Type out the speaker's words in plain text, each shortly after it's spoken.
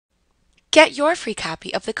Get your free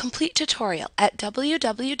copy of the complete tutorial at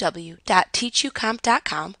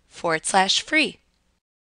www.teachucomp.com/free.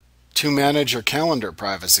 To manage your calendar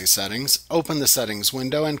privacy settings, open the Settings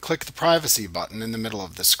window and click the Privacy button in the middle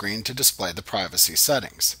of the screen to display the privacy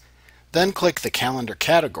settings. Then click the Calendar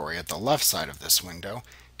category at the left side of this window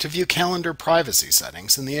to view calendar privacy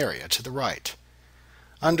settings in the area to the right.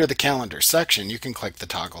 Under the Calendar section, you can click the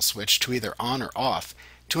toggle switch to either on or off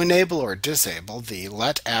to enable or disable the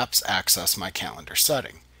Let Apps Access My Calendar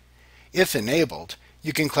setting. If enabled,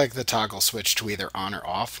 you can click the toggle switch to either on or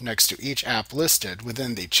off next to each app listed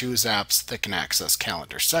within the Choose Apps That Can Access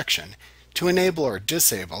Calendar section to enable or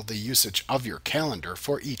disable the usage of your calendar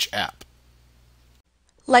for each app.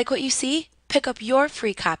 Like what you see? Pick up your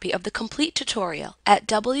free copy of the complete tutorial at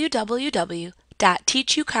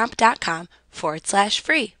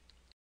www.teachucomp.com/free.